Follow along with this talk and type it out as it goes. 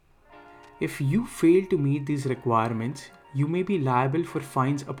If you fail to meet these requirements, you may be liable for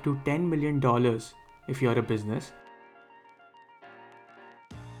fines up to $10 million if you're a business.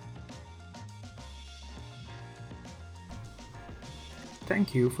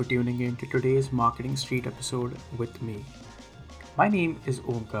 Thank you for tuning in to today's Marketing Street episode with me. My name is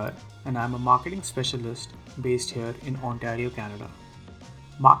Omkar and I'm a marketing specialist based here in Ontario, Canada.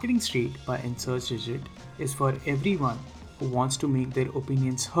 Marketing Street by InSearchDigit is for everyone who wants to make their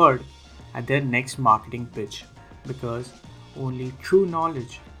opinions heard at their next marketing pitch, because only true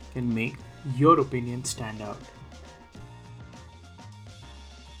knowledge can make your opinion stand out.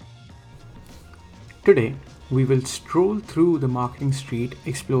 Today, we will stroll through the marketing street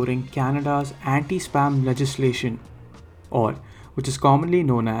exploring Canada's anti-spam legislation, or which is commonly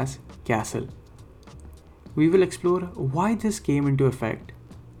known as CASL. We will explore why this came into effect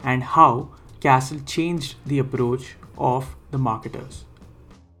and how CASL changed the approach of the marketers.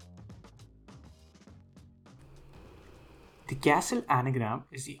 The CASL anagram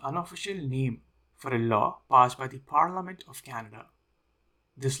is the unofficial name for a law passed by the Parliament of Canada.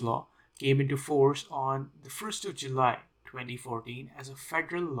 This law came into force on the 1st of July 2014 as a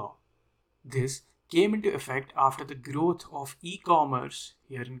federal law. This came into effect after the growth of e-commerce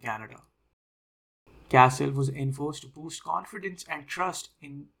here in Canada. CASL was enforced to boost confidence and trust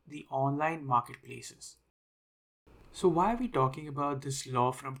in the online marketplaces. So why are we talking about this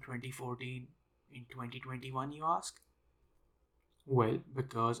law from 2014 in 2021, you ask? Well,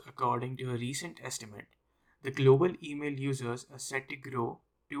 because according to a recent estimate, the global email users are set to grow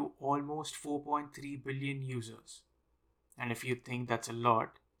to almost 4.3 billion users. And if you think that's a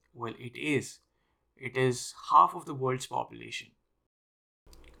lot, well, it is. It is half of the world's population.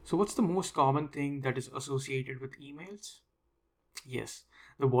 So what's the most common thing that is associated with emails? Yes,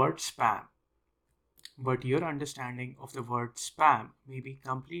 the word spam. But your understanding of the word spam may be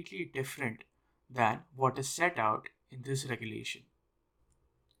completely different than what is set out in this regulation.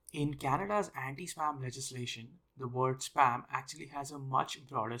 In Canada's anti-spam legislation, the word spam actually has a much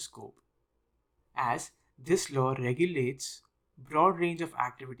broader scope, as this law regulates broad range of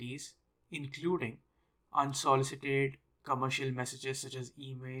activities including unsolicited commercial messages such as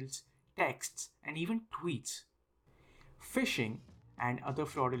emails, texts, and even tweets, phishing and other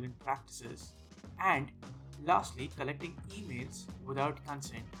fraudulent practices, and lastly, collecting emails without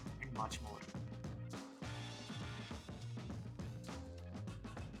consent, and much more.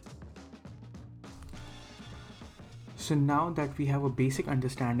 So now that we have a basic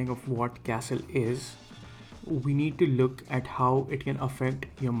understanding of what CASL is, we need to look at how it can affect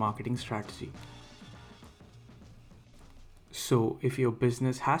your marketing strategy. So if your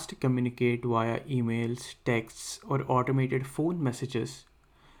business has to communicate via emails, texts, or automated phone messages,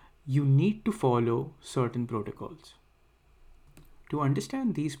 you need to follow certain protocols. To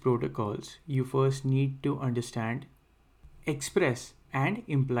understand these protocols, you first need to understand express and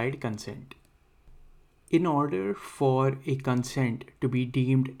implied consent. In order for a consent to be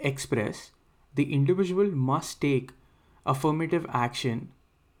deemed express, the individual must take affirmative action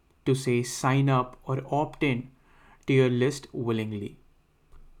to say sign up or opt in to your list willingly.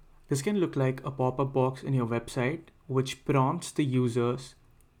 This can look like a pop-up box in your website which prompts the users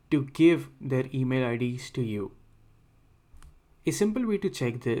to give their email IDs to you. A simple way to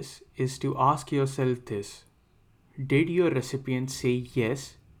check this is to ask yourself this: did your recipient say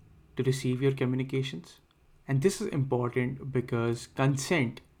yes to receive your communications? And this is important because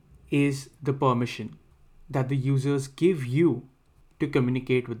consent is the permission that the users give you to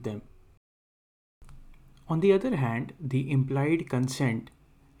communicate with them. On the other hand, the implied consent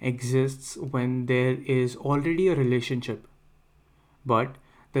exists when there is already a relationship, but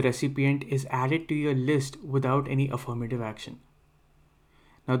the recipient is added to your list without any affirmative action.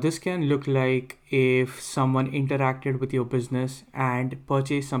 Now, this can look like if someone interacted with your business and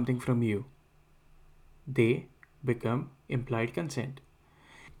purchased something from you. They become implied consent.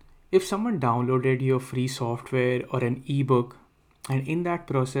 If someone downloaded your free software or an ebook and in that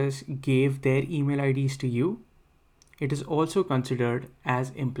process gave their email IDs to you, it is also considered as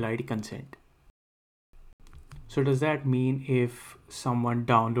implied consent. So does that mean if someone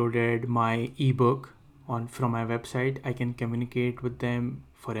downloaded my ebook from my website, I can communicate with them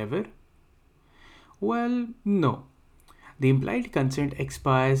forever? Well, no. The implied consent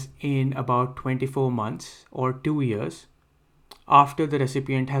expires in about 24 months or 2 years after the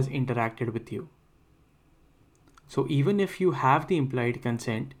recipient has interacted with you. So even if you have the implied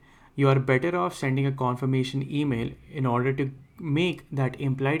consent, you are better off sending a confirmation email in order to make that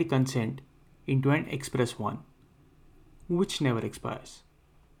implied consent into an express one, which never expires.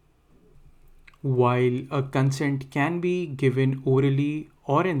 While a consent can be given orally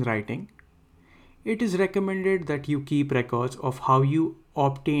or in writing, it is recommended that you keep records of how you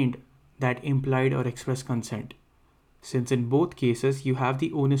obtained that implied or express consent, since in both cases you have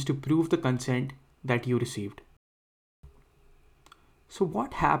the onus to prove the consent that you received. So,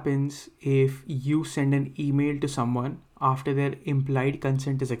 what happens if you send an email to someone after their implied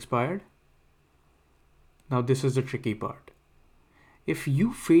consent is expired? Now, this is the tricky part. If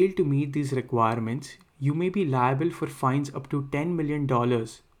you fail to meet these requirements, you may be liable for fines up to $10 million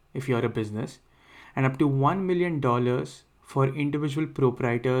if you're a business, and up to $1 million for individual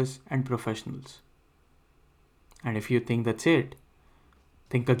proprietors and professionals. And if you think that's it,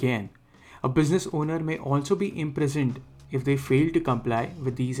 think again. A business owner may also be imprisoned if they fail to comply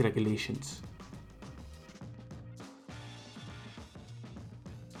with these regulations.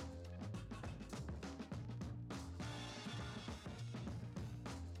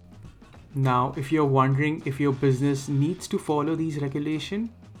 Now, if you're wondering if your business needs to follow these regulations,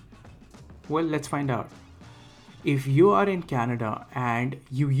 well, let's find out. If you are in Canada and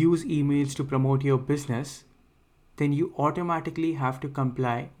you use emails to promote your business, then you automatically have to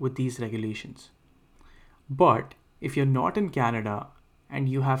comply with these regulations. But if you're not in Canada and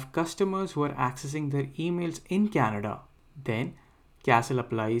you have customers who are accessing their emails in Canada, then CASL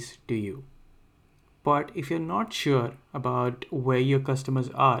applies to you. But if you're not sure about where your customers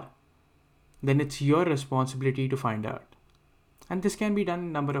are, then it's your responsibility to find out. And this can be done in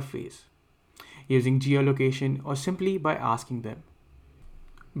a number of ways, using geolocation or simply by asking them.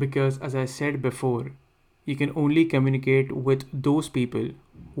 Because as I said before, you can only communicate with those people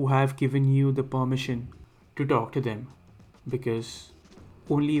who have given you the permission to talk to them, because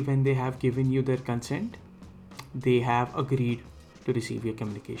only when they have given you their consent, they have agreed to receive your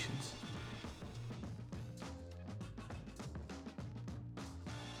communications.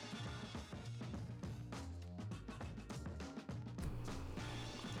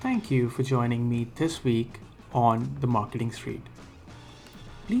 Thank you for joining me this week on The Marketing Street.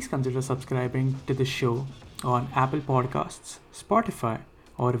 Please consider subscribing to the show on Apple Podcasts, Spotify,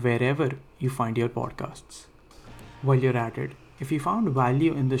 or wherever you find your podcasts. While you're at it, if you found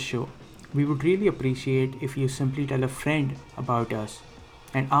value in this show, we would really appreciate if you simply tell a friend about us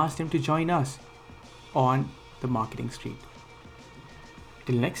and ask them to join us on The Marketing Street.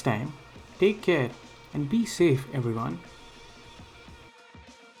 Till next time, take care and be safe, everyone.